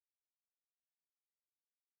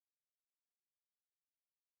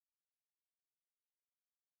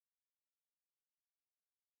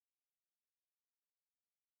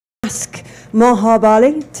ask Maha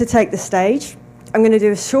Bali to take the stage. I'm going to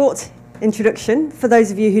do a short introduction. For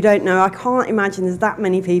those of you who don't know, I can't imagine there's that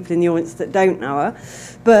many people in the audience that don't know her.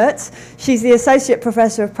 But she's the Associate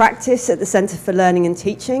Professor of Practice at the Center for Learning and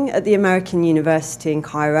Teaching at the American University in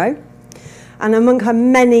Cairo. And among her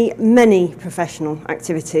many, many professional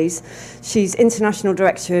activities, she's International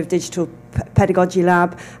Director of Digital Pedagogy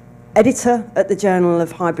Lab, editor at the Journal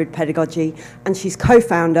of Hybrid Pedagogy, and she's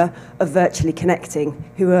co-founder of Virtually Connecting,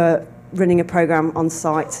 who are running a program on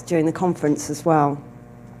site during the conference as well.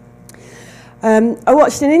 I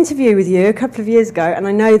watched an interview with you a couple of years ago, and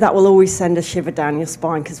I know that will always send a shiver down your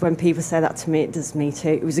spine, because when people say that to me, it does me too.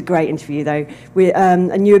 It was a great interview, though.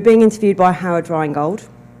 And you were being interviewed by Howard Rheingold.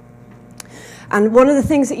 And one of the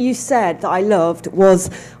things that you said that I loved was,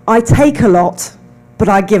 I take a lot, but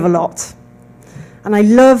I give a lot. And I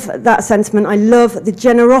love that sentiment. I love the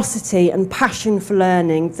generosity and passion for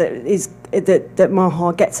learning that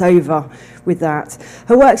Maha gets over with that.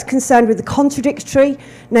 Her work's concerned with the contradictory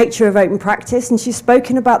nature of open practice, and she's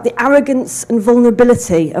spoken about the arrogance and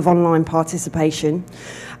vulnerability of online participation,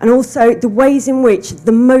 and also the ways in which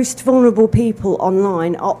the most vulnerable people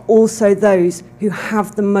online are also those who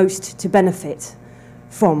have the most to benefit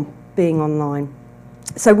from being online.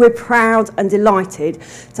 So we're proud and delighted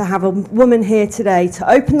to have a woman here today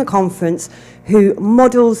to open the conference who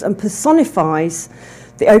models and personifies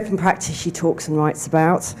the open practice she talks and writes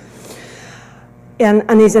about,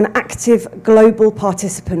 and is an active global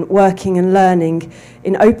participant working and learning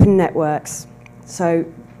in open networks. So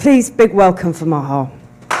please, big welcome for Maha.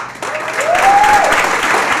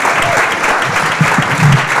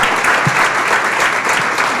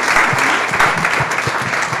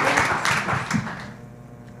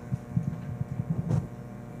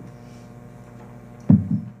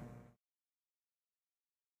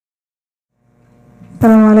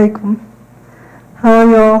 Assalamu alaikum. How are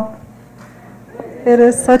you all? It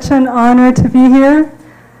is such an honor to be here,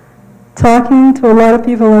 talking to a lot of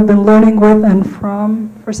people I've been learning with and from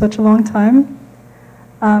for such a long time.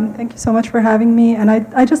 Thank you so much for having me. And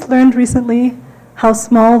I just learned recently how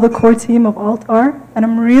small the core team of ALT are, and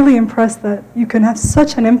I'm really impressed that you can have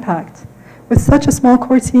such an impact with such a small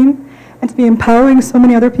core team and to be empowering so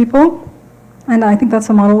many other people. And I think that's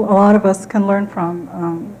a model a lot of us can learn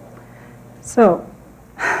from.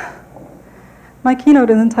 My keynote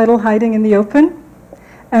is entitled Hiding in the Open,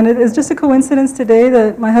 and it is just a coincidence today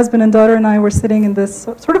that my husband and daughter and I were sitting in this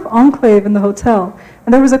sort of enclave in the hotel,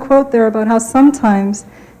 and there was a quote there about how sometimes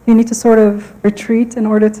you need to sort of retreat in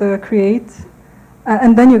order to create,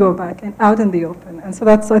 and then you go back and out in the open. And so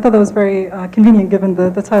I thought that was very convenient given the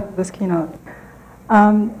title of this keynote.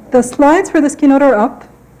 The slides for this keynote are up.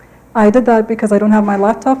 I did that because I don't have my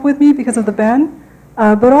laptop with me because of the ban,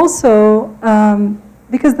 but also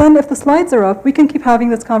because then if the slides are up, we can keep having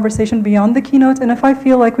this conversation beyond the keynote, and if I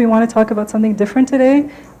feel like we want to talk about something different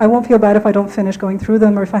today, I won't feel bad if I don't finish going through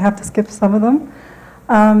them or if I have to skip some of them.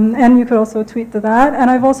 And you could also tweet to that,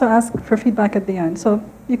 and I've also asked for feedback at the end, so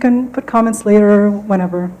you can put comments later or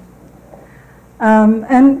whenever.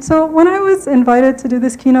 And so when I was invited to do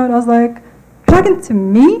this keynote, I was like, you're talking to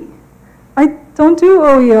me? I don't do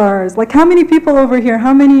OERs. Like, how many people over here,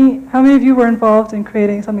 how many of you were involved in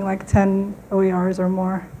creating something like 10 OERs or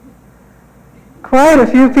more? Quite a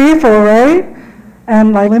few people, right?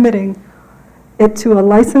 And like limiting it to a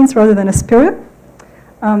license rather than a spirit.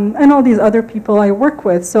 And all these other people I work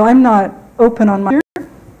with. So I'm not open on my... I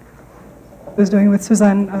was doing with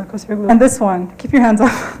Suzanne Kosiroglu. And this one, keep your hands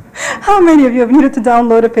up. How many of you have needed to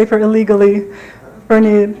download a paper illegally for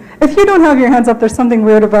need? If you don't have your hands up, there's something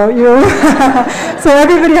weird about you. So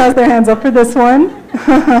everybody has their hands up for this one.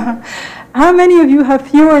 How many of you have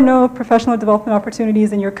few or no professional development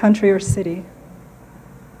opportunities in your country or city?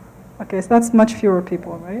 Okay, so that's much fewer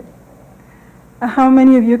people, right? How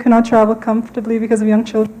many of you cannot travel comfortably because of young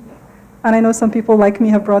children? And I know some people like me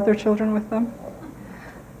have brought their children with them.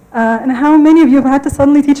 And how many of you have had to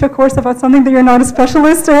suddenly teach a course about something that you're not a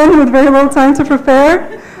specialist in with very little time to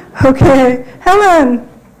prepare? Okay, Helen.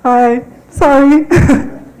 Hi, sorry.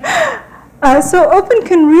 So open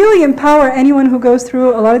can really empower anyone who goes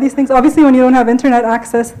through a lot of these things. Obviously, when you don't have internet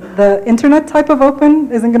access, the internet type of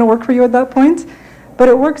open isn't going to work for you at that point. But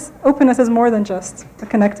it works, openness is more than just a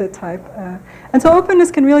connected type. And so openness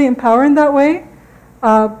can really empower in that way,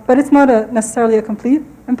 but it's not necessarily a complete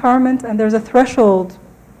empowerment, and there's a threshold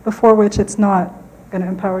before which it's not going to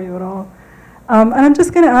empower you at all. And I'm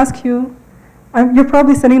just going to ask you, you're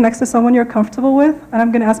probably sitting next to someone you're comfortable with, and I'm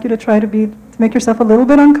going to ask you to try to make yourself a little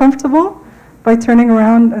bit uncomfortable by turning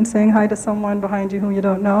around and saying hi to someone behind you whom you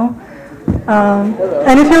don't know.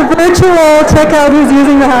 And if you're virtual, check out who's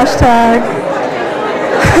using the hashtag.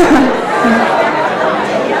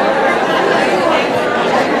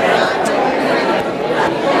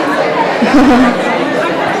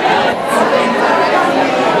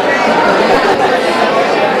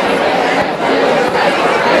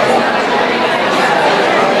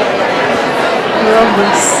 Love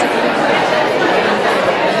this.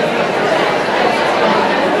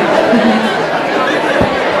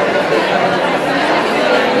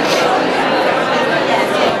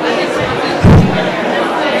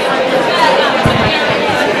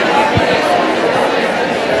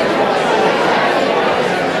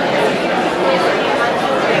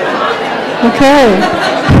 Okay.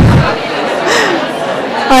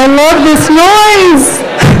 I love this noise.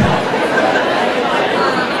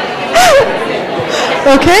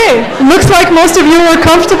 Okay, looks like most of you were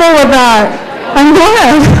comfortable with that. I'm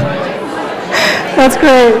glad. That's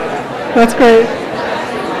great. That's great.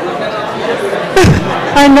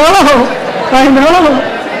 I know. I know. I know.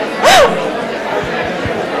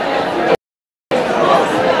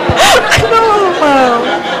 Wow.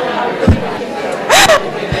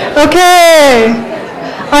 Okay.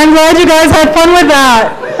 I'm glad you guys had fun with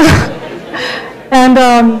that. And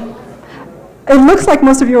it looks like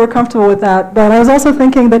most of you were comfortable with that, but I was also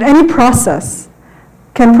thinking that any process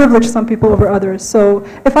can privilege some people over others. So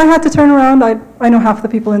if I had to turn around, I know half the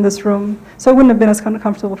people in this room, so it wouldn't have been as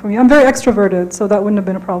comfortable for me. I'm very extroverted, so that wouldn't have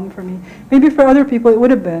been a problem for me. Maybe for other people it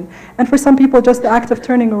would have been. And for some people, just the act of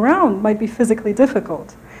turning around might be physically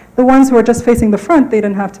difficult. The ones who are just facing the front, they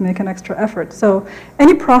didn't have to make an extra effort. So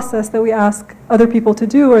any process that we ask other people to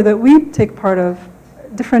do or that we take part of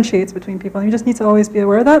differentiates between people. And you just need to always be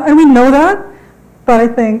aware of that. And we know that, but I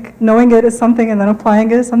think knowing it is something and then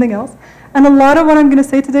applying it is something else. And a lot of what I'm going to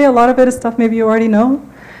say today, a lot of it is stuff maybe you already know.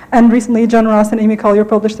 And recently, Jen Ross and Amy Collier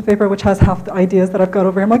published a paper which has half the ideas that I've got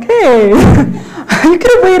over here. I'm like, hey, you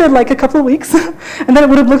could have waited like a couple of weeks, and then it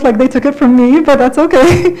would have looked like they took it from me, but that's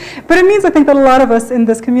okay. But it means, I think, that a lot of us in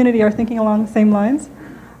this community are thinking along the same lines.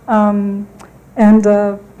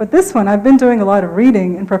 But this one, I've been doing a lot of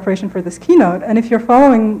reading in preparation for this keynote, and if you're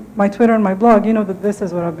following my Twitter and my blog, you know that this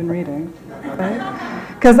is what I've been reading, right?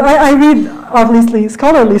 Because I read, obviously,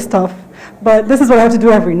 scholarly stuff, but this is what I have to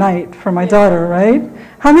do every night for my daughter, right?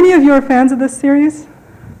 How many of you are fans of this series?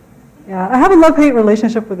 Yeah, I have a love-hate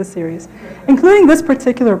relationship with the series, including this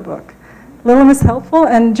particular book. Little Miss Helpful,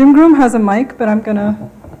 and Jim Groom has a mic, but I'm gonna,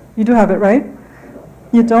 you do have it, right?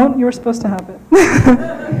 You don't? You were supposed to have it.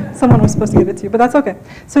 Someone was supposed to give it to you, but that's okay.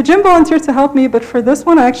 So Jim volunteered to help me, but for this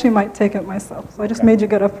one, I actually might take it myself. So I just made you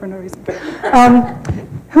get up for no reason.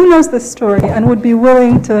 Who knows this story and would be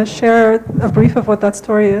willing to share a brief of what that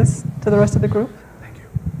story is to the rest of the group? Thank you.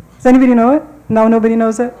 Does anybody know it? No, nobody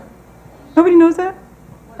knows it? Nobody knows it?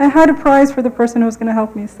 I had a prize for the person who was going to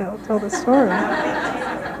help me tell the story.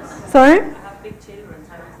 Sorry?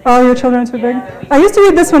 Oh, your children are too big? I used to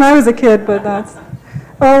read this when I was a kid, but that's...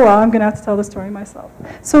 Oh, well, I'm going to have to tell the story myself.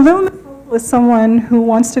 So Little Miss Helpful is someone who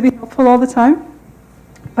wants to be helpful all the time,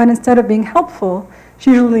 but instead of being helpful,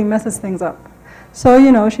 she usually messes things up. So,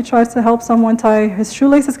 you know, she tries to help someone tie his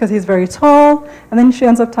shoelaces because he's very tall, and then she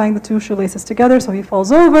ends up tying the two shoelaces together so he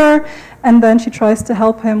falls over, and then she tries to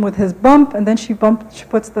help him with his bump, and then she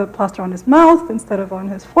puts the plaster on his mouth instead of on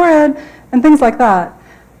his forehead, and things like that.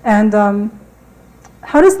 And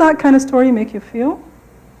how does that kind of story make you feel?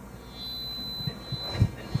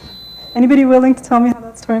 Anybody willing to tell me how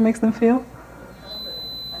that story makes them feel?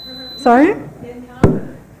 Sorry?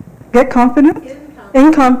 Incompetent. Get confident?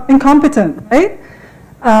 Incompetent, right?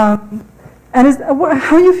 And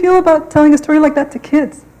how you feel about telling a story like that to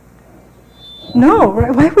kids? No,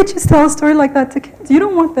 right? Why would you tell a story like that to kids? You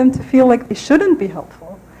don't want them to feel like they shouldn't be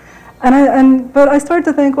helpful. But I started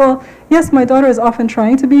to think, well, yes, my daughter is often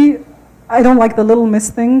trying to be, I don't like the Little Miss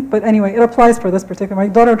thing, but anyway, it applies for this particular, my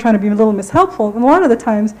daughter trying to be Little Miss helpful, and a lot of the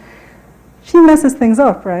times, she messes things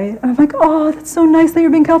up, right? And I'm like, oh, that's so nice that you're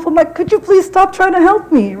being helpful. I'm like, could you please stop trying to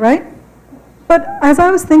help me, right? But as I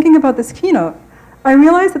was thinking about this keynote, I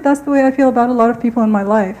realized that that's the way I feel about a lot of people in my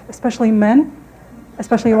life, especially men,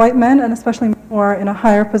 especially white men, and especially men who are in a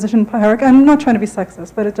higher position hierarchy. I'm not trying to be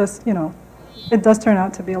sexist, but it just, you know, it does turn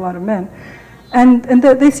out to be a lot of men. And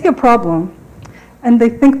they see a problem, and they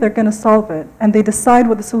think they're going to solve it, and they decide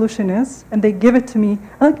what the solution is, and they give it to me.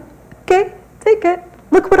 I'm like, okay, take it.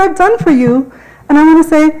 Look what I've done for you. And I'm going to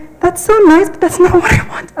say, that's so nice, but that's not what I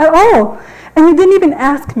want at all. And you didn't even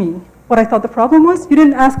ask me what I thought the problem was. You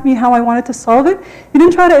didn't ask me how I wanted to solve it. You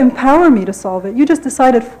didn't try to empower me to solve it. You just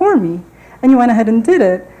decided for me, and you went ahead and did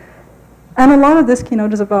it. And a lot of this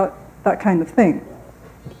keynote is about that kind of thing.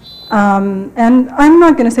 And I'm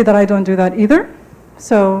not going to say that I don't do that either.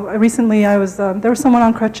 So recently there was someone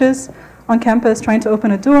on crutches on campus trying to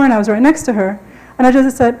open a door, and I was right next to her. And I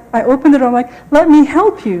just said, I opened the door, I'm like, let me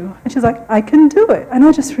help you. And she's like, I can do it. And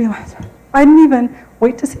I just realized, I didn't even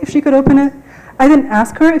wait to see if she could open it. I didn't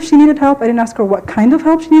ask her if she needed help. I didn't ask her what kind of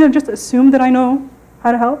help she needed. I just assumed that I know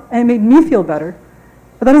how to help, and it made me feel better.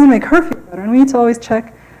 But that doesn't make her feel better, and we need to always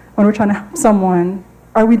check when we're trying to help someone,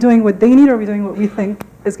 are we doing what they need, or are we doing what we think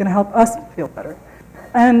is going to help us feel better?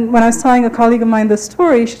 And when I was telling a colleague of mine this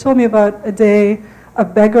story, she told me about a day a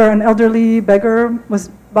beggar, an elderly beggar, was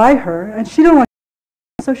by her, and she didn't want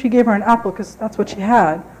to, so she gave her an apple because that's what she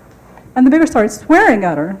had. And the beggar started swearing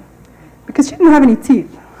at her because she didn't have any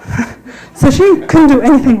teeth. So she couldn't do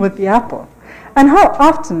anything with the apple. And how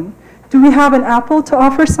often do we have an apple to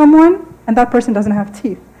offer someone and that person doesn't have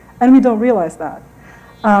teeth? And we don't realize that.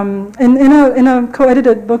 In a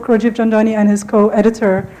co-edited book, Rajiv Janjani and his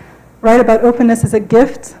co-editor write about openness as a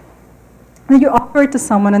gift. And you offer it to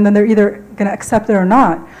someone and then they're either going to accept it or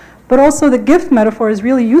not. But also the gift metaphor is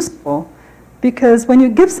really useful because when you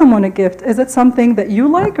give someone a gift, is it something that you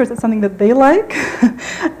like or is it something that they like?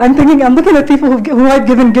 I'm looking at people who I've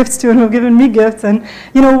given gifts to and who have given me gifts, and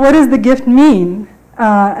what does the gift mean?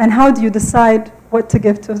 And how do you decide what to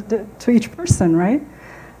give to each person, right?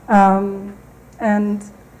 And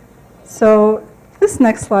so this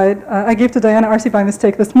next slide, I gave to Diana Arce by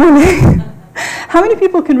mistake this morning. How many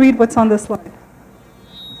people can read what's on this slide?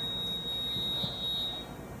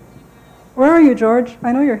 Where are you, George?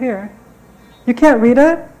 I know you're here. You can't read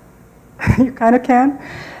it? You kind of can.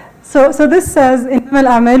 So this says, إِنَّمَا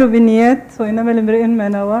الْأَعْمَالُ بِالنِّيَّاتِ وَإِنَّمَا لِامْرِئٍ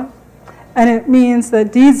مَّا نَوَىٰ. And it means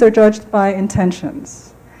that deeds are judged by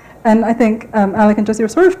intentions. And I think Alec and Josie were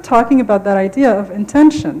sort of talking about that idea of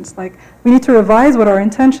intentions. Like, we need to revise what our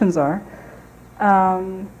intentions are.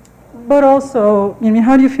 But also,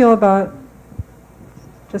 how do you feel about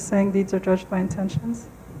just saying deeds are judged by intentions?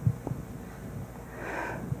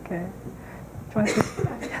 Okay. Do you want to say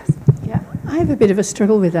that? Yes. Yeah, I have a bit of a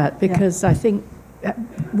struggle with that because I think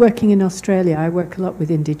working in Australia, I work a lot with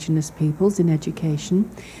Indigenous peoples in education,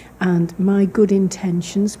 and my good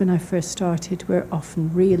intentions when I first started were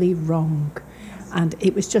often really wrong. And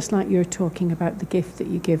it was just like you're talking about the gift that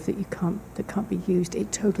you give that can't be used.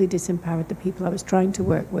 It totally disempowered the people I was trying to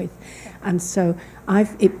work with. And so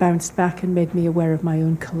it bounced back and made me aware of my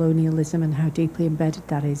own colonialism and how deeply embedded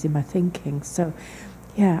that is in my thinking. So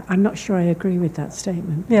yeah, I'm not sure I agree with that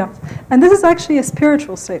statement. Yeah, and this is actually a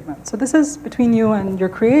spiritual statement. So this is between you and your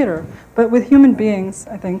creator, but with human beings,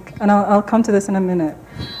 I think, and I'll come to this in a minute.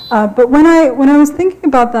 But when I was thinking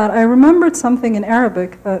about that, I remembered something in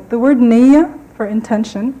Arabic, that the word niyya, for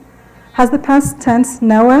intention, has the past tense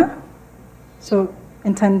nawa, so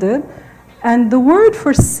intended, and the word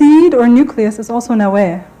for seed or nucleus is also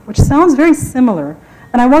nawa, which sounds very similar,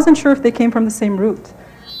 and I wasn't sure if they came from the same root.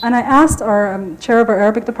 And I asked our chair of our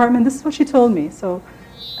Arabic department, this is what she told me. So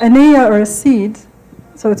a niyya, or a seed,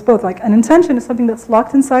 so it's both, like an intention is something that's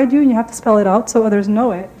locked inside you and you have to spell it out so others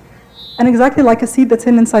know it. And exactly like a seed that's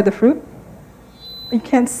hidden inside the fruit, you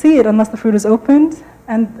can't see it unless the fruit is opened.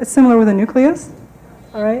 And it's similar with a nucleus,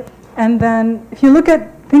 all right? And then if you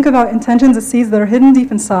think about intentions as seeds that are hidden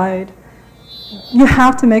deep inside, you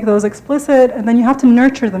have to make those explicit, and then you have to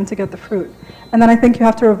nurture them to get the fruit. And then I think you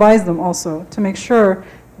have to revise them also to make sure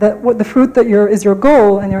that what the fruit that is your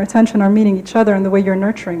goal and your attention are meeting each other in the way you're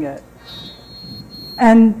nurturing it.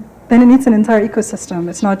 And then it needs an entire ecosystem.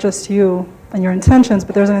 It's not just you and your intentions,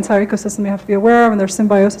 but there's an entire ecosystem you have to be aware of, and there's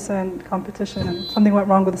symbiosis and competition, and something went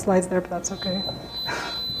wrong with the slides there, but that's okay.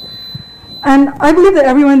 And I believe that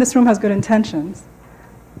everyone in this room has good intentions,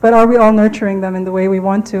 but are we all nurturing them in the way we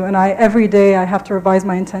want to? And every day I have to revise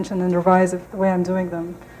my intention and revise if the way I'm doing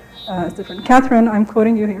them is different. Catherine, I'm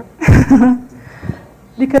quoting you here.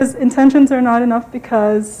 Because intentions are not enough,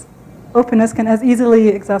 because openness can as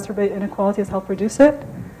easily exacerbate inequality as help reduce it.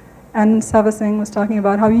 And Sava Singh was talking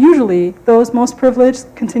about how usually those most privileged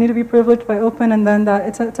continue to be privileged by open, and then that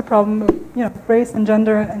it's a problem of race and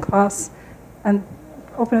gender and class, and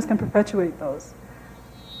openness can perpetuate those.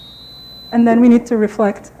 And then we need to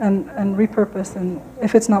reflect and repurpose, and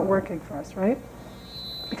if it's not working for us, right?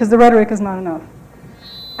 Because the rhetoric is not enough.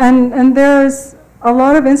 And there's a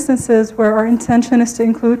lot of instances where our intention is to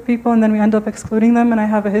include people and then we end up excluding them, and I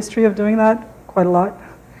have a history of doing that quite a lot.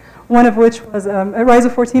 One of which was at Rise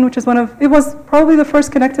of 14, which is it was probably the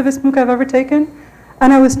first connectivist MOOC I've ever taken,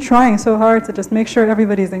 and I was trying so hard to just make sure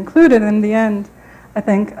everybody's included, and in the end, I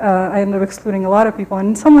think I ended up excluding a lot of people. And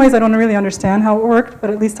in some ways I don't really understand how it worked, but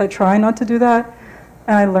at least I try not to do that,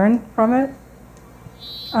 and I learn from it.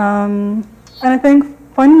 And I think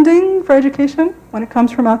funding for education, when it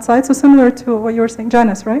comes from outside, so similar to what you were saying,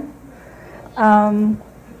 Janice, right? The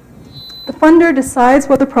funder decides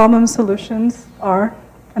what the problem solutions are,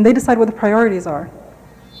 and they decide what the priorities are.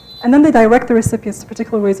 And then they direct the recipients to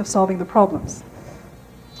particular ways of solving the problems.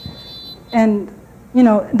 And you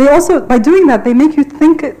know, they also, by doing that, they make you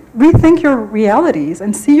rethink your realities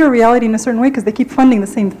and see your reality in a certain way because they keep funding the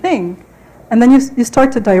same thing. And then you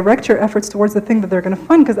start to direct your efforts towards the thing that they're going to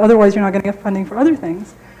fund because otherwise you're not going to get funding for other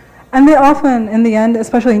things. And they often, in the end,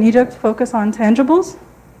 especially in Egypt, focus on tangibles.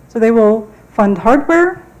 So they will fund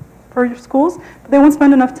hardware for your schools, but they won't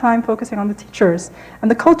spend enough time focusing on the teachers and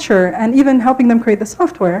the culture and even helping them create the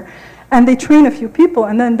software. And they train a few people,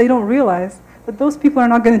 and then they don't realize that those people are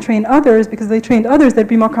not going to train others because if they trained others, there'd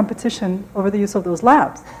be more competition over the use of those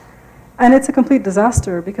labs. And it's a complete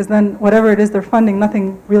disaster because then whatever it is they're funding,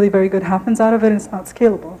 nothing really very good happens out of it, and it's not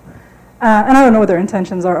scalable. And I don't know what their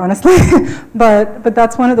intentions are, honestly, but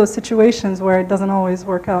that's one of those situations where it doesn't always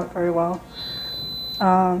work out very well.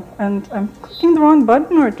 And I'm clicking the wrong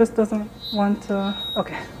button, or it just doesn't want to,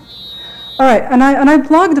 okay. All right, and I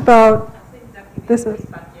blogged about, this is,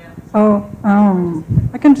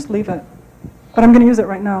 I can just leave it. But I'm going to use it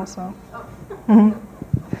right now, so.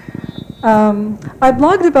 I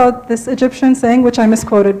blogged about this Egyptian saying, which I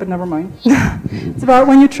misquoted, but never mind. It's about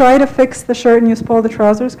when you try to fix the shirt and you spoil the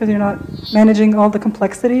trousers because you're not managing all the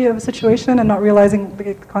complexity of a situation and not realizing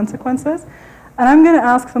the consequences. And I'm going to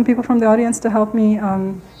ask some people from the audience to help me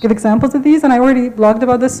give examples of these. And I already blogged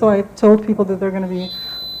about this, so I told people that they're going to be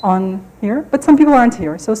on here. But some people aren't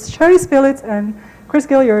here. So Sherry Spilitz and Chris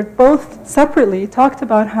Gilliard both separately talked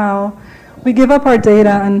about how we give up our data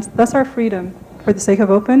and thus our freedom for the sake of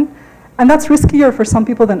open. And that's riskier for some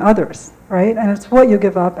people than others, right? And it's what you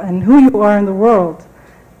give up and who you are in the world.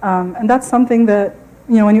 And that's something that,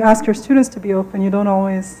 you know, when you ask your students to be open, you don't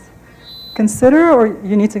always consider, or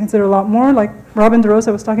you need to consider a lot more. Like Robin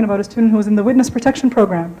DeRosa was talking about a student who was in the witness protection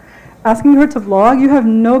program. Asking her to vlog, you have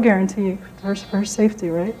no guarantee for her safety,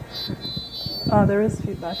 right? There is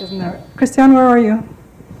feedback, isn't there? Christian, where are you?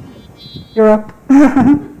 You're up.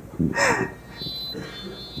 Yeah,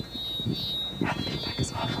 the feedback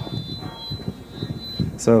is awful.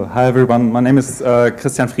 So, hi everyone, my name is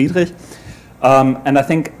Christian Friedrich, and I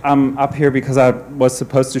think I'm up here because I was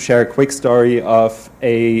supposed to share a quick story of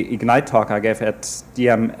a Ignite talk I gave at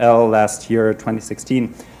DML last year,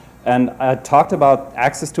 2016. And I talked about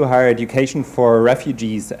access to higher education for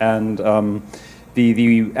refugees and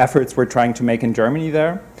the efforts we're trying to make in Germany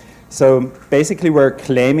there. So basically we're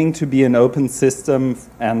claiming to be an open system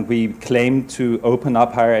and we claim to open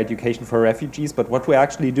up higher education for refugees, but what we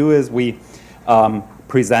actually do is we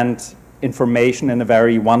present information in a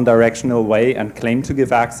very one-directional way and claim to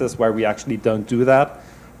give access where we actually don't do that.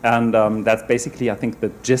 And that's basically, I think,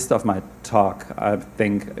 the gist of my talk, I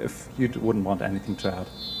think, if you wouldn't want anything to add.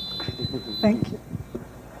 Thank you.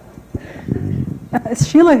 Is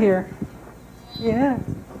Sheila here? Yeah.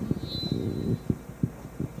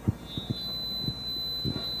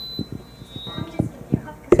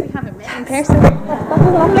 Because we haven't met in person.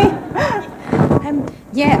 Lovely.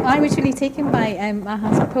 Yeah, I was really taken by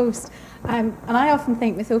Maha's post. And I often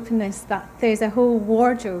think with openness that there's a whole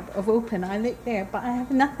wardrobe of open. I look there, but I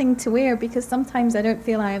have nothing to wear because sometimes I don't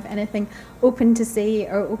feel I have anything open to say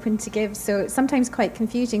or open to give. So it's sometimes quite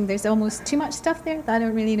confusing. There's almost too much stuff there that I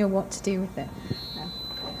don't really know what to do with it.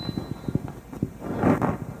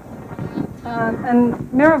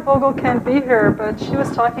 And Mira Vogel can't be here, but she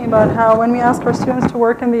was talking about how when we ask our students to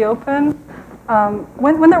work in the open,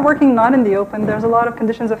 when they're working not in the open, there's a lot of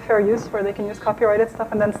conditions of fair use where they can use copyrighted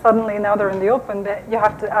stuff, and then suddenly now they're in the open, you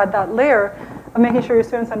have to add that layer of making sure your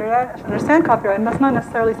students understand copyright, and that's not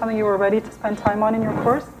necessarily something you were ready to spend time on in your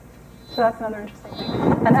course. So that's another interesting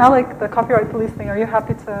thing. And Alec, the copyright police thing, are you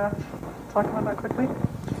happy to talk about that quickly?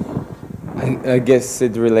 I guess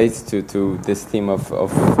it relates to this theme of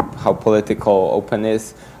how political open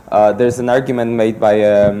is. There's an argument made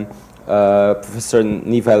by Professor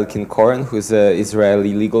Niva Elkin-Koren, who's an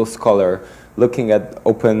Israeli legal scholar, looking at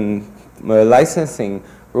open licensing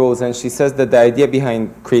rules, and she says that the idea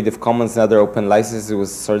behind Creative Commons and other open licenses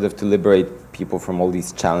was sort of to liberate people from all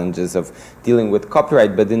these challenges of dealing with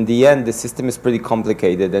copyright, but in the end the system is pretty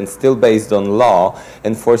complicated and still based on law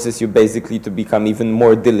and forces you basically to become even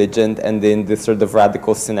more diligent, and in this sort of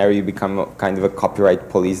radical scenario you become kind of a copyright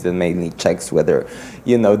police that mainly checks whether,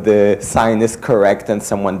 you know, the sign is correct and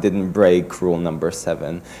someone didn't break rule number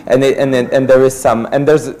 7. And there is some, and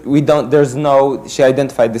there's no, she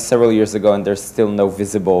identified this several years ago, and there's still no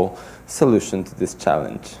visible solution to this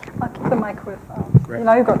challenge. I'll keep the mic with, you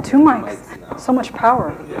know, you've got 2 mics, so much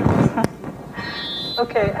power. Yeah.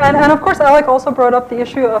 Okay, and of course Alec also brought up the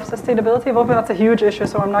issue of sustainability of open. That's a huge issue,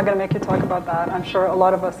 so I'm not going to make you talk about that. I'm sure a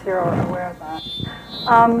lot of us here are aware of that.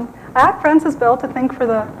 I had Frances Bell to thank for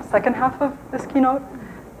the second half of this keynote,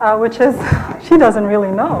 which is, she doesn't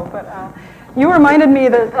really know, but You reminded me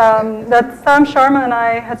that, that Sam Sharma and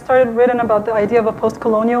I had started written about the idea of a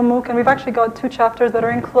post-colonial MOOC, and we've actually got 2 chapters that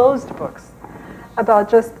are in closed books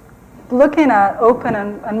about just looking at open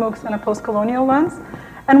and MOOCs in a post-colonial lens.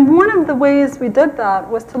 And one of the ways we did that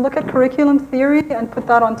was to look at curriculum theory and put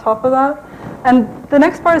that on top of that. And the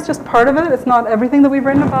next part is just part of it. It's not everything that we've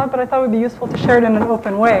written about, but I thought it would be useful to share it in an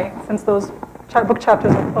open way since those book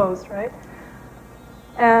chapters are closed, right?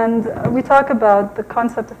 And we talk about the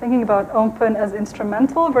concept of thinking about open as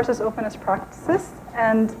instrumental versus open as practices.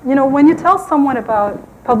 And you know, when you tell someone about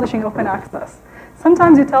publishing open access,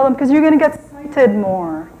 sometimes you tell them because you're going to get cited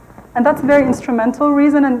more. And that's a very instrumental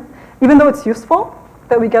reason. And even though it's useful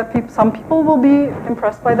that we get people, some people will be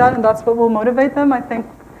impressed by that, and that's what will motivate them. I think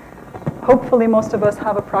hopefully most of us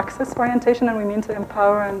have a praxis orientation, and we mean to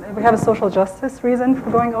empower, and we have a social justice reason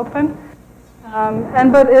for going open.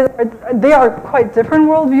 They are quite different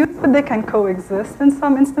worldviews, but they can coexist in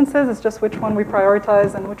some instances. It's just which one we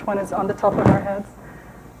prioritize and which one is on the top of our heads.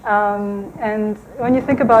 And when you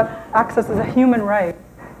think about access as a human right,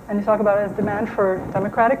 and you talk about it as demand for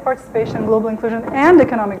democratic participation, global inclusion, and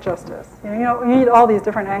economic justice, you need all these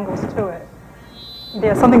different angles to it.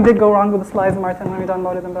 Yeah, something did go wrong with the slides, Martin, when we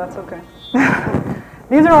downloaded them, but that's okay.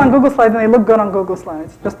 These are on Google Slides, and they look good on Google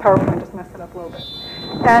Slides. Just PowerPoint just messed it up a little bit.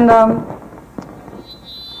 And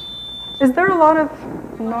is there a lot of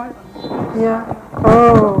noise? Yeah.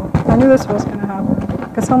 Oh, I knew this was going to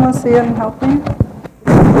happen. Can someone see it and help me?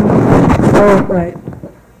 Oh, right.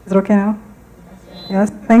 Is it okay now?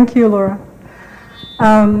 Yes. Thank you, Laura.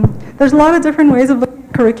 There's a lot of different ways of looking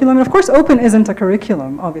at curriculum. And of course, open isn't a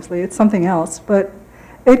curriculum, obviously. It's something else. But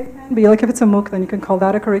it can be, like if it's a MOOC, then you can call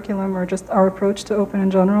that a curriculum, or just our approach to open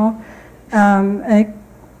in general.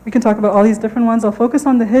 We can talk about all these different ones. I'll focus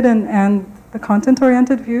on the hidden and the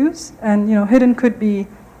content-oriented views. And hidden could be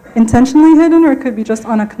intentionally hidden, or it could be just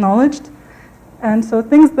unacknowledged. And so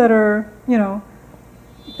things that are,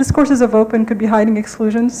 discourses of open could be hiding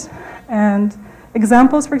exclusions. And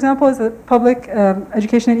examples, for example, is that public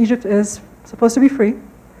education in Egypt is supposed to be free.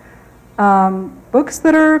 Books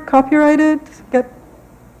that are copyrighted get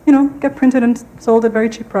printed and sold at very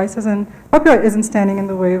cheap prices, and copyright isn't standing in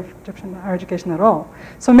the way of Egyptian higher education at all.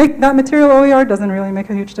 So make that material OER doesn't really make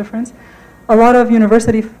a huge difference. A lot of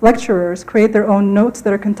university lecturers create their own notes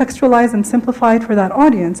that are contextualized and simplified for that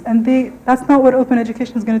audience, and that's not what open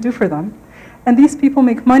education is going to do for them. And these people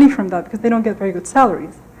make money from that because they don't get very good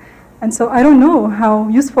salaries. And so I don't know how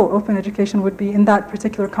useful open education would be in that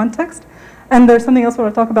particular context. And there's something else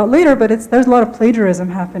we'll talk about later, but there's a lot of plagiarism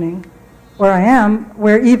happening where I am,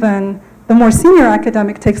 where even the more senior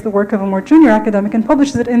academic takes the work of a more junior academic and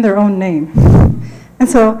publishes it in their own name. And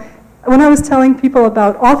so when I was telling people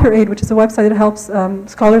about AuthorAid, which is a website that helps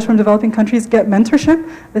scholars from developing countries get mentorship,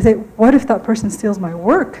 they say, what if that person steals my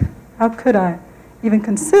work? How could I even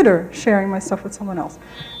consider sharing my stuff with someone else?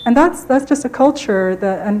 And that's just a culture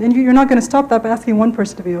that, and you're not going to stop that by asking one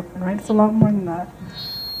person to be open, right? It's a lot more than that.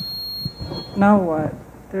 Now what?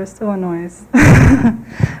 There's still a noise.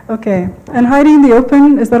 Okay, and hiding the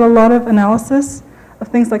open is that a lot of analysis of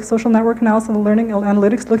things like social network analysis and learning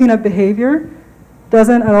analytics, looking at behavior,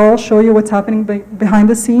 doesn't at all show you what's happening behind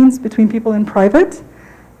the scenes between people in private.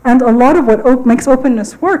 And a lot of what makes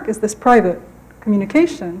openness work is this private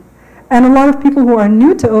communication. And a lot of people who are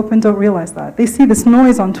new to open don't realize that. They see this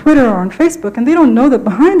noise on Twitter or on Facebook, and they don't know that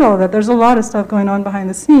behind all of that, there's a lot of stuff going on behind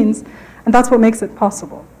the scenes, and that's what makes it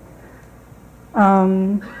possible.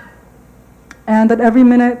 And that every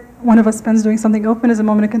minute one of us spends doing something open is a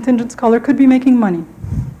moment a contingent scholar could be making money.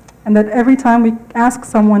 And that every time we ask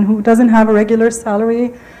someone who doesn't have a regular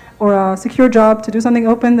salary or a secure job to do something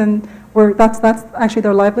open, then that's actually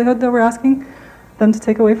their livelihood that we're asking them to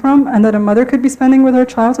take away from. And that a mother could be spending with her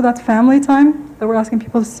child, so that's family time that we're asking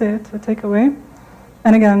people to take away.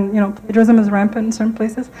 And again, plagiarism is rampant in certain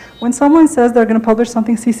places. When someone says they're going to publish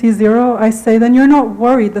something CC0, I say, then you're not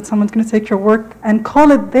worried that someone's going to take your work and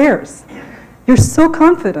call it theirs. You're so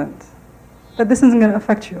confident that this isn't going to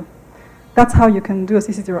affect you. That's how you can do a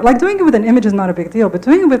CC0. Like doing it with an image is not a big deal, but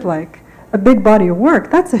doing it with like a big body of work,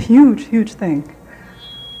 that's a huge, huge thing.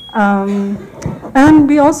 And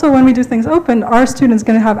we also, when we do things open, are students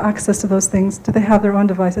going to have access to those things? Do they have their own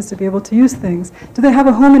devices to be able to use things? Do they have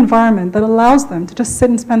a home environment that allows them to just sit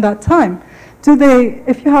and spend that time? Do they,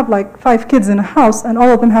 if you have like 5 kids in a house and all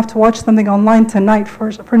of them have to watch something online tonight for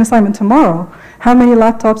an assignment tomorrow, how many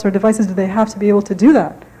laptops or devices do they have to be able to do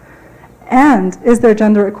that? And is there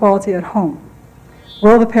gender equality at home?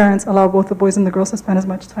 Will the parents allow both the boys and the girls to spend as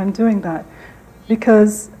much time doing that?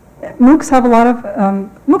 Because MOOCs have a lot of,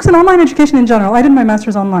 MOOCs and online education in general. I did my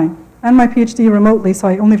master's online and my PhD remotely, so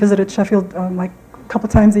I only visited Sheffield like a couple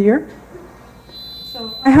times a year.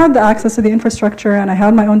 I had the access to the infrastructure and I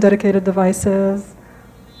had my own dedicated devices.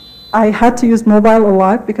 I had to use mobile a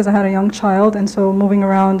lot because I had a young child, and so moving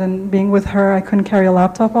around and being with her, I couldn't carry a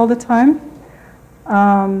laptop all the time.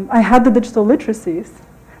 I had the digital literacies,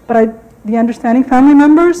 but the understanding family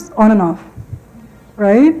members, on and off,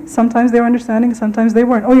 right? Sometimes they were understanding, sometimes they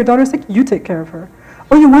weren't. Oh, your daughter's sick, you take care of her.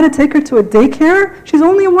 Oh, you want to take her to a daycare? She's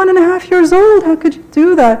only 1.5 years old, how could you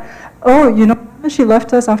do that? Oh, you know, she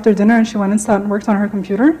left us after dinner and she went and sat and worked on her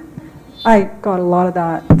computer. I got a lot of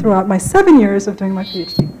that throughout my 7 years of doing my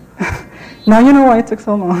PhD. Now you know why it took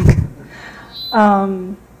so long.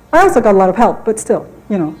 I also got a lot of help, but still,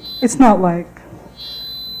 you know, it's not like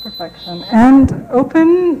perfection. And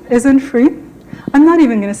open isn't free. I'm not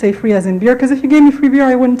even going to say free as in beer, because if you gave me free beer,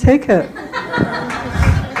 I wouldn't take it.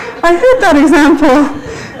 I hate that example.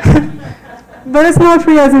 But it's not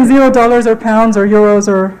free as in $0 or pounds or euros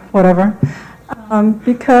or whatever.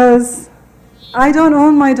 Because I don't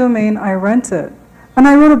own my domain, I rent it. And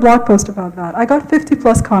I wrote a blog post about that. I got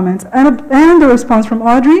 50+ comments and a response from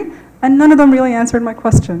Audrey, and none of them really answered my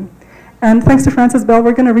question. And thanks to Frances Bell,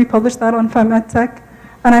 we're going to republish that on FemEdTech,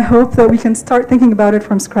 and I hope that we can start thinking about it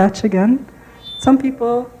from scratch again. Some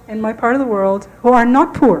people in my part of the world who are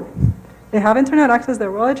not poor, they have internet access,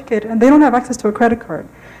 they're well educated, and they don't have access to a credit card.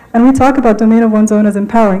 And we talk about domain of one's own as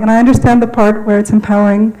empowering, and I understand the part where it's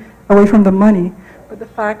empowering away from the money. But the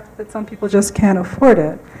fact that some people just can't afford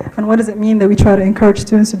it. And what does it mean that we try to encourage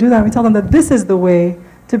students to do that? We tell them that this is the way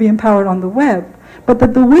to be empowered on the web, but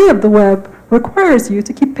that the way of the web requires you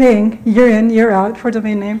to keep paying year in, year out for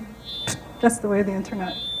domain name. That's the way of the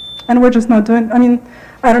internet. And we're just not doing, I mean,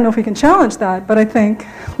 I don't know if we can challenge that, but I think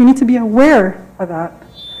we need to be aware of that.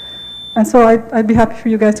 And so I'd be happy for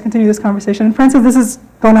you guys to continue this conversation. And Frances, this has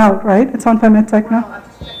gone out, right? It's on FemEdTech now?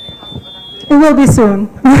 It will be soon.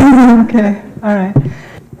 Okay. All right.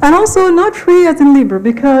 And also not free as in Libre,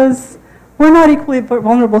 because we're not equally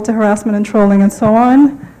vulnerable to harassment and trolling and so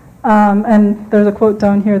on. And there's a quote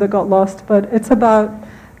down here that got lost, but it's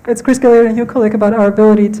Chris Gilliard and Hugh Kulik about our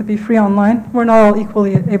ability to be free online. We're not all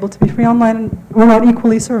equally able to be free online, and we're not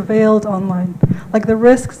equally surveilled online. Like the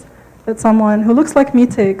risks that someone who looks like me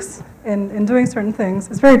takes in doing certain things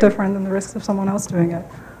is very different than the risks of someone else doing it.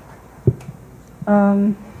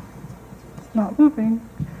 It's not moving.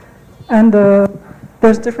 And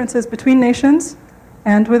there's differences between nations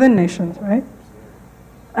and within nations, right?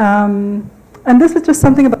 And this is just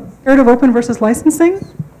something about the spirit of open versus licensing.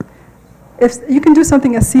 If you can do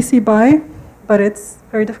something as CC BY, but it's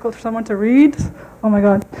very difficult for someone to read. Oh my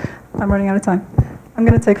God, I'm running out of time. I'm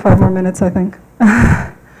going to take 5 more minutes, I think.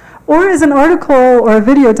 Or is an article or a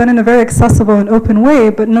video done in a very accessible and open way,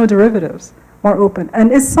 but no derivatives, more open?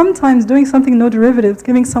 And is sometimes doing something no derivatives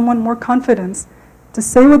giving someone more confidence to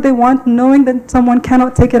say what they want, knowing that someone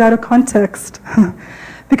cannot take it out of context?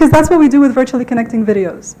 Because that's what we do with virtually connecting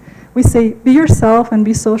videos. We say, be yourself and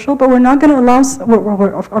be social, but we're not going to allow,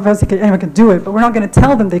 obviously anyone can do it, but we're not going to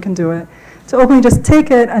tell them they can do it. To openly just take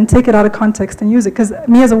it and take it out of context and use it. Because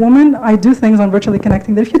me as a woman, I do things on virtually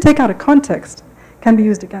connecting that if you take out of context, can be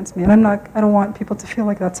used against me. And I don't want people to feel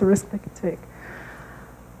like that's a risk they could take.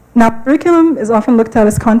 Now, curriculum is often looked at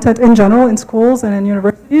as content in general in schools and in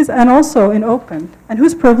universities, and also in open. And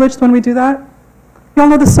who's privileged when we do that? You all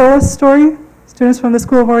know the Solis story? Students from the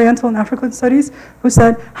School of Oriental and African Studies who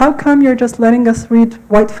said, how come you're just letting us read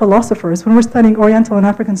white philosophers when we're studying Oriental and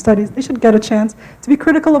African Studies? They should get a chance to be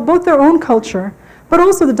critical of both their own culture, but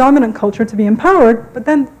also the dominant culture to be empowered, but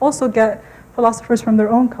then also get philosophers from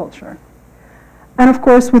their own culture. And of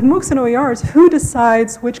course, with MOOCs and OERs, who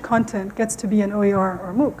decides which content gets to be an OER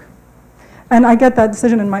or MOOC? And I get that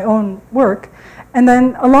decision in my own work. And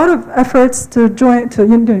then a lot of efforts to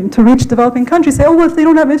reach developing countries say, oh, well, if they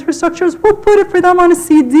don't have infrastructures, we'll put it for them on a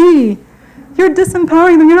CD. You're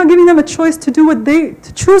disempowering them. You're not giving them a choice to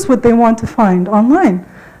choose what they want to find online.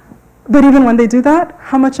 But even when they do that,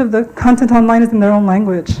 how much of the content online is in their own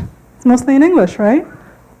language? It's mostly in English, right?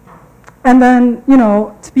 And then,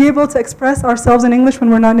 to be able to express ourselves in English when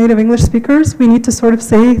we're not native English speakers, we need to sort of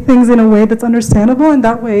say things in a way that's understandable, and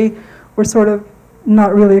that way we're sort of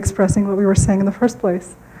not really expressing what we were saying in the first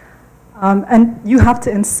place. And you have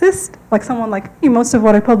to insist, like someone like me, most of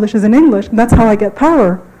what I publish is in English, and that's how I get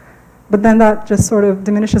power. But then that just sort of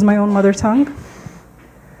diminishes my own mother tongue.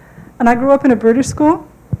 And I grew up in a British school,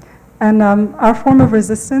 and our form of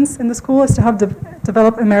resistance in the school is to have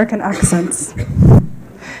develop American accents.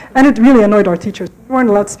 And it really annoyed our teachers. We weren't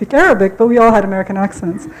allowed to speak Arabic, but we all had American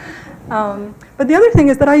accents. But the other thing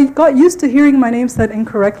is that I got used to hearing my name said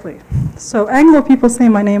incorrectly. So Anglo people say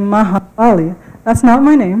my name Maha Bali. That's not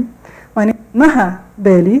my name. My name is Maha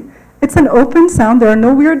Bali. It's an open sound. There are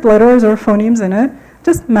no weird letters or phonemes in it.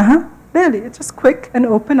 just Maha Bali. It's just quick and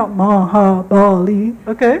open, not Maha Bali,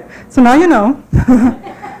 okay? So now you know.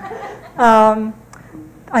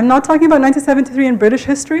 I'm not talking about 1973 in British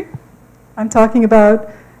history. I'm talking about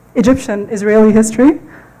Egyptian Israeli history.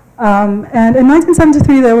 And in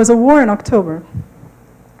 1973, there was a war in October.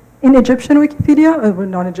 In Egyptian Wikipedia, well,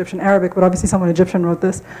 not Egyptian, Arabic, but obviously someone Egyptian wrote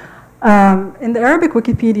this. In the Arabic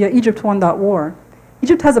Wikipedia, Egypt won that war.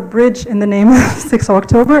 Egypt has a bridge in the name of 6th of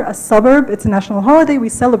October, a suburb, it's a national holiday, we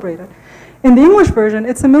celebrate it. In the English version,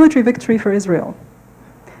 it's a military victory for Israel.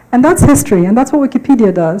 And that's history, and that's what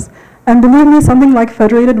Wikipedia does. And believe me, something like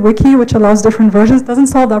Federated Wiki, which allows different versions, doesn't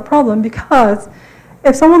solve that problem, because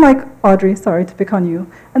if someone like Audrey, sorry to pick on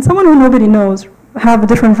you, and someone who nobody knows have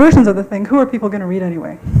different versions of the thing, who are people going to read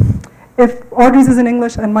anyway? If Audrey's is in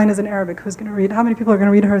English and mine is in Arabic, who's going to read? How many people are going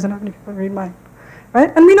to read hers and how many people are going to read mine?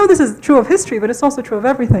 Right? And we know this is true of history, but it's also true of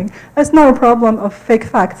everything. It's not a problem of fake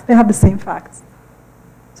facts. They have the same facts.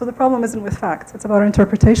 So the problem isn't with facts. It's about our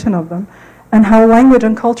interpretation of them and how language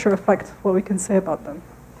and culture affect what we can say about them.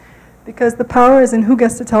 Because the power is in who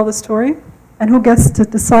gets to tell the story and who gets to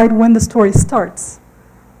decide when the story starts.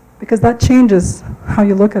 Because that changes how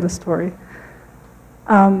you look at a story.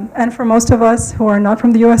 And for most of us who are not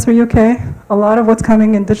from the US or UK, a lot of what's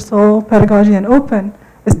coming in digital pedagogy and open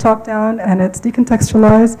is top-down, and it's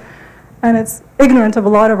decontextualized, and it's ignorant of a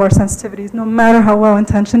lot of our sensitivities, no matter how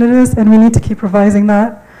well-intentioned it is, and we need to keep revising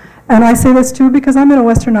that. And I say this too because I'm in a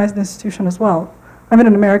westernized institution as well. I'm in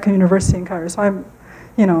an American university in Cairo, so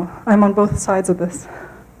I'm on both sides of this.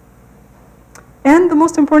 And the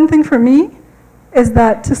most important thing for me is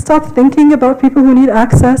that to stop thinking about people who need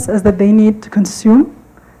access as that they need to consume,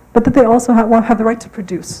 but that they also have the right to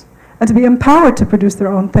produce, and to be empowered to produce their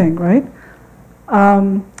own thing, right?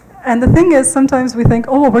 And the thing is, sometimes we think,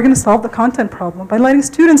 oh, we're going to solve the content problem by letting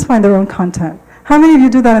students find their own content. How many of you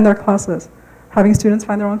do that in their classes? Having students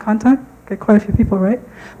find their own content? Okay, quite a few people, right?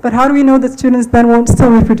 But how do we know that students then won't still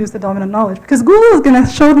reproduce the dominant knowledge? Because Google is going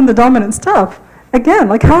to show them the dominant stuff. Again,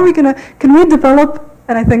 like how are we going to, can we develop,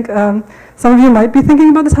 and I think some of you might be thinking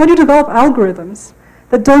about this, how do you develop algorithms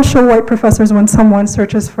that don't show white professors when someone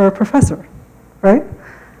searches for a professor, right?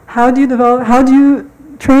 How do you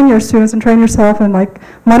train your students and train yourself and like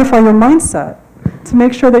modify your mindset to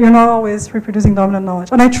make sure that you're not always reproducing dominant knowledge?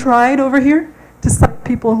 And I tried over here to cite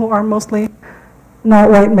people who are mostly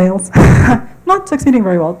not white males. Not succeeding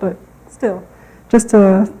very well, but still, just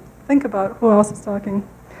to think about who else is talking.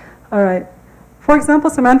 All right. For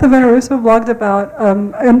example, Samantha Veneruso blogged about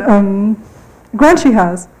a grant she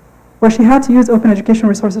has where she had to use open education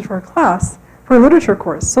resources for her class, for a literature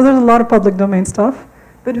course. So there's a lot of public domain stuff.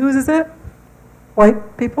 But whose is it?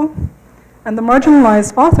 White people. And the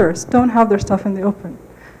marginalized authors don't have their stuff in the open.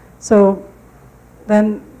 So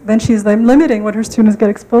then she's like limiting what her students get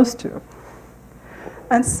exposed to.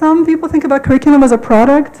 And some people think about curriculum as a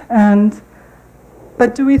product,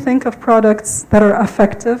 but do we think of products that are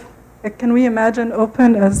effective? Can we imagine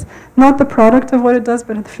open as not the product of what it does,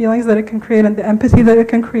 but the feelings that it can create and the empathy that it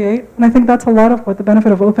can create? And I think that's a lot of what the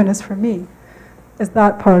benefit of open is for me, is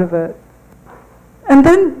that part of it. And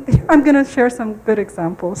then I'm going to share some good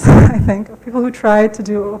examples, I think, of people who try to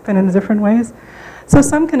do open in different ways. So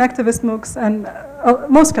some connectivist MOOCs, and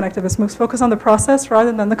most connectivist MOOCs, focus on the process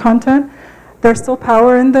rather than the content. There's still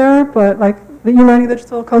power in there, but like the e-learning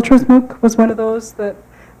digital cultures MOOC was one of those that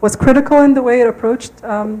was critical in the way it approached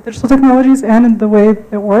digital technologies and in the way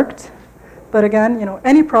it worked. But again,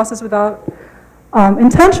 any process without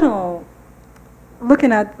intentional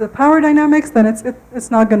looking at the power dynamics, then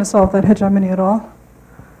it's not going to solve that hegemony at all.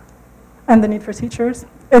 And the need for teachers.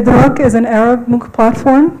 Idrak is an Arab MOOC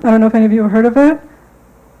platform. I don't know if any of you have heard of it.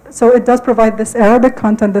 So it does provide this Arabic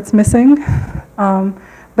content that's missing.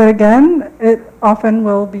 But again, it often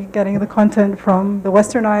will be getting the content from the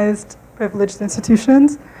westernized, privileged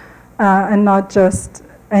institutions, and not just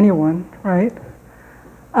anyone, right?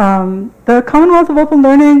 The Commonwealth of Open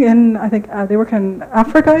Learning I think they work in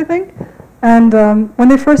Africa, I think. And when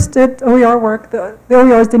they first did OER work, the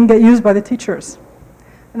OERs didn't get used by the teachers.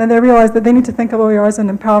 And then they realized that they need to think of OER as an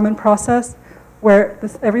empowerment process where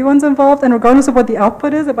everyone's involved, and regardless of what the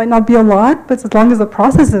output is, it might not be a lot, but as long as the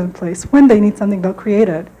process is in place, when they need something, they'll create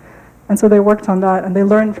it. And so they worked on that, and they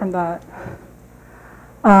learned from that.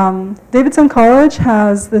 Davidson College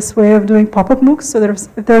has this way of doing pop-up MOOCs, so that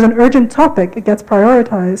if there's an urgent topic, it gets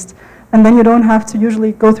prioritized, and then you don't have to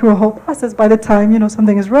usually go through a whole process. By the time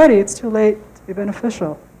something is ready, it's too late to be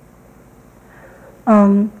beneficial.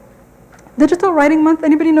 Digital Writing Month,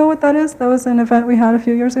 anybody know what that is? That was an event we had a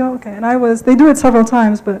few years ago. Okay, and they do it several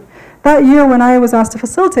times, but that year when I was asked to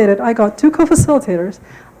facilitate it, I got 2 co-facilitators,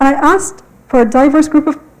 and I asked for a diverse group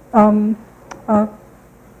of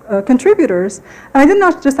contributors. And I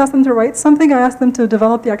didn't just ask them to write something, I asked them to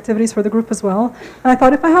develop the activities for the group as well. And I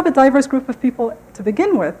thought, if I have a diverse group of people to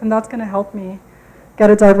begin with, and that's going to help me get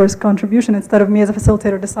a diverse contribution instead of me as a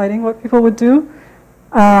facilitator deciding what people would do.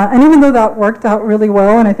 And even though that worked out really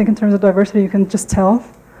well, and I think in terms of diversity you can just tell,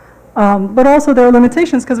 but also there are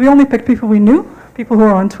limitations because we only picked people we knew, people who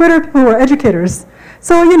are on Twitter, people who are educators.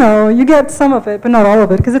 So, you know, you get some of it, but not all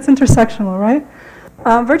of it, because it's intersectional, right?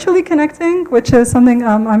 Virtually connecting, which is something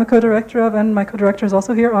I'm a co-director of, and my co-director is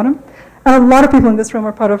also here, Autumn. And a lot of people in this room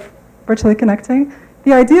are part of virtually connecting.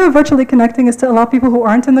 The idea of virtually connecting is to allow people who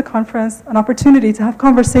aren't in the conference an opportunity to have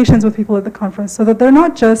conversations with people at the conference, so that they're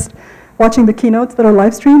not just watching the keynotes that are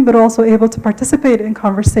live streamed, but also able to participate in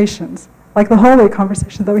conversations, like the hallway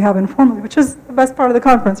conversations that we have informally, which is the best part of the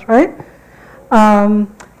conference, right?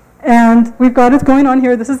 And we've got it going on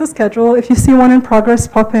here. This is the schedule. If you see one in progress,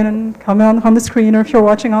 pop in and come on the screen, or if you're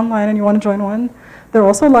watching online and you want to join one, they're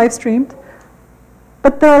also live streamed.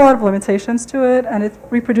 But there are a lot of limitations to it, and it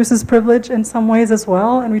reproduces privilege in some ways as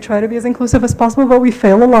well, and we try to be as inclusive as possible, but we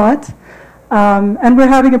fail a lot. And we're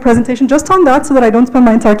having a presentation just on that so that I don't spend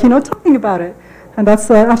my entire keynote talking about it. And that's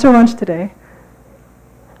after lunch today.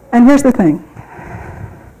 And here's the thing.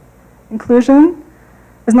 Inclusion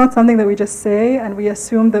is not something that we just say and we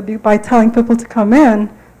assume that by telling people to come in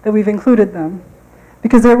that we've included them.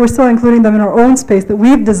 Because we're still including them in our own space that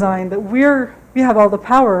we've designed, that we have all the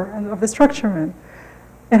power of the structure in.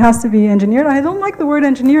 It has to be engineered. I don't like the word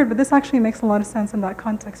engineered, but this actually makes a lot of sense in that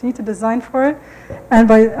context. You need to design for it. And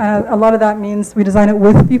by a lot of that means we design it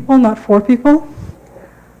with people, not for people.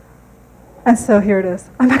 And so here it is.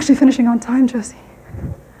 I'm actually finishing on time, Josie.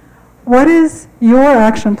 What is your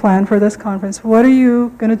action plan for this conference? What are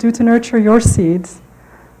you going to do to nurture your seeds?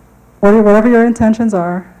 Whatever your intentions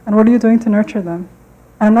are, and what are you doing to nurture them?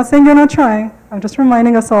 And I'm not saying you're not trying. I'm just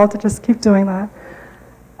reminding us all to just keep doing that.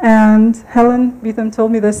 And Helen Beetham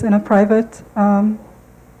told me this in a private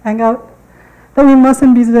hangout, that we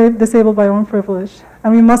mustn't be disabled by our own privilege,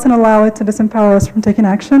 and we mustn't allow it to disempower us from taking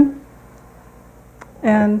action.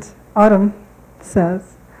 And Autumn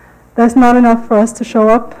says, that's not enough for us to show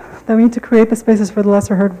up, that we need to create the spaces for the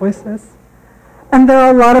lesser heard voices. And there are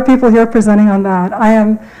a lot of people here presenting on that.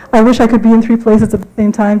 I wish I could be in 3 places at the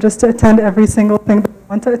same time just to attend every single thing that I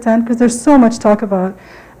want to attend, because there's so much talk about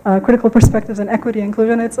critical perspectives and equity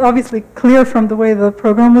inclusion. It's obviously clear from the way the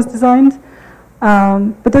program was designed.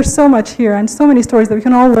 But there's so much here and so many stories that we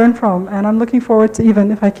can all learn from. And I'm looking forward to,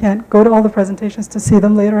 even if I can't go to all the presentations, to see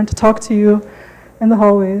them later and to talk to you in the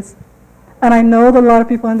hallways. And I know that a lot of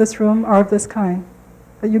people in this room are of this kind.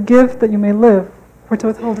 That you give that you may live, for to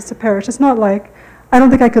withhold is to perish. It's not like, I don't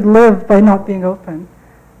think I could live by not being open.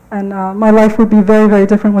 And my life would be very, very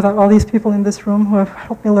different without all these people in this room who have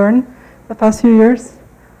helped me learn the past few years.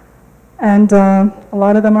 And a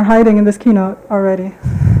lot of them are hiding in this keynote already.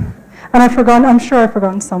 And I'm sure I've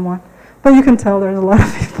forgotten someone. But you can tell there's a lot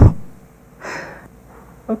of people.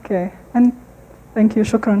 Okay, and thank you,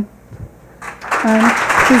 shukran. And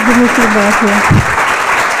please give me feedback here.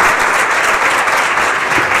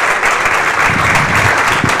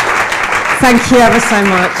 Thank you ever so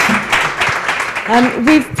much.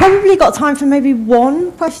 We've probably got time for maybe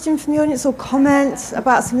one question from the audience or comment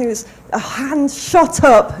about something that's a hand shot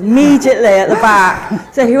up immediately at the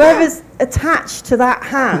back. So whoever's attached to that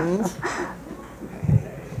hand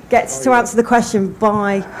gets to answer the question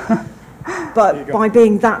by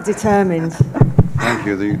being that determined. Thank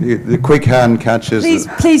you. The quick hand catches.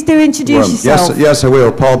 Please do introduce yourself. Yes, I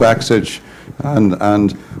will. Paul Backsage,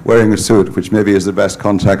 and wearing a suit, which maybe is the best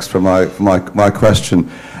context for my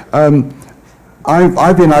question.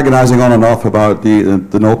 I've been agonizing on and off about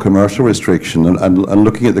the no commercial restriction and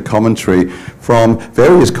looking at the commentary from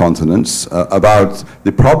various continents about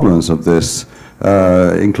the problems of this,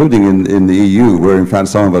 including in the EU, where in fact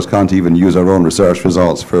some of us can't even use our own research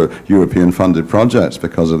results for European funded projects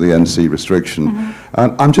because of the NC restriction. Mm-hmm.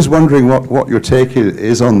 And I'm just wondering what your take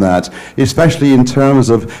is on that, especially in terms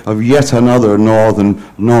of yet another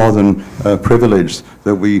northern privilege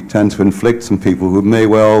that we tend to inflict on people who may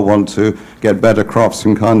well want to get better crops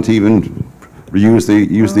and can't even use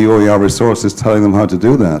the OER resources telling them how to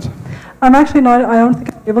do that. I'm actually not, I don't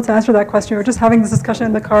think I'm able to answer that question. We were just having this discussion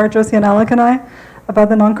in the car, Josie and Alec and I, about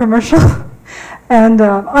the non-commercial. And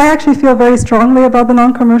I actually feel very strongly about the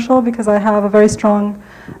non-commercial because I have a very strong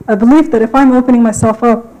belief that if I'm opening myself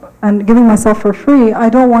up and giving myself for free, I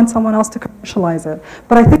don't want someone else to commercialize it.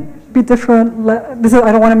 But I think it should be different. I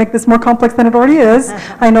don't want to make this more complex than it already is.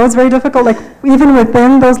 I know it's very difficult. Like even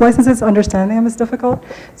within those licenses, understanding them is difficult.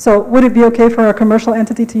 So would it be okay for a commercial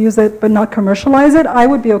entity to use it but not commercialize it? I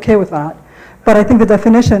would be okay with that. But I think the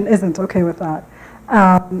definition isn't okay with that.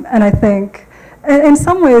 And I think, in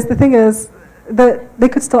some ways, the thing is that they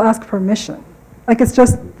could still ask permission. Like, it's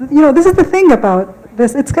just, this is the thing about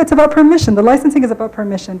this. It's about permission. The licensing is about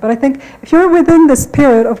permission. But I think if you're within the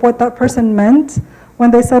spirit of what that person meant when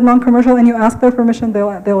they said non-commercial and you ask their permission, they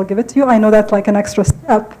will give it to you. I know that's like an extra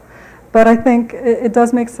step, but I think it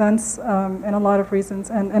does make sense in a lot of reasons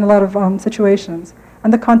and in a lot of situations.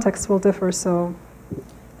 And the context will differ, so.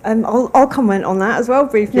 I'll comment on that as well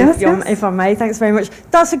briefly, yes, if I may. Thanks very much.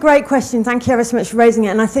 That's a great question. Thank you ever so much for raising it.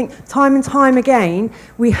 And I think time and time again,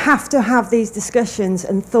 we have to have these discussions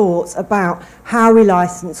and thoughts about how we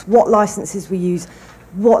license, what licenses we use,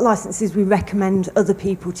 what licenses we recommend other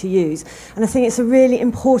people to use. And I think it's a really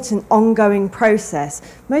important ongoing process.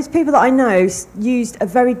 Most people that I know used a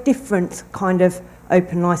very different kind of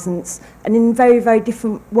open license and in very, very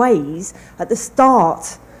different ways at the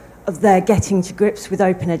start of their getting to grips with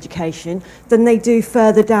open education than they do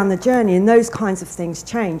further down the journey, and those kinds of things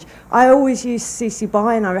change. I always use CC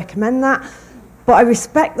BY and I recommend that, but I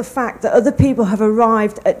respect the fact that other people have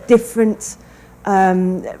arrived at different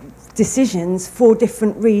decisions for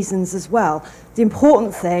different reasons as well. The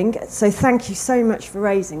important thing, so thank you so much for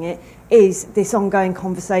raising it, is this ongoing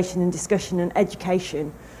conversation and discussion and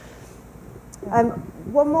education.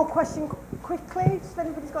 One more question quickly, if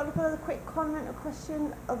anybody's got another quick comment or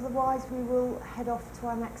question, otherwise we will head off to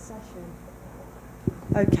our next session.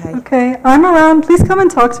 Okay. Okay, I'm around, please come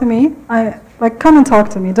and talk to me. Come and talk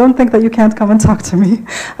to me. Don't think that you can't come and talk to me.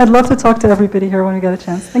 I'd love to talk to everybody here when we get a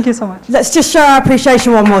chance. Thank you so much. Let's just show our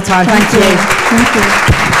appreciation one more time. Thank you.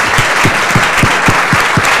 Thank you.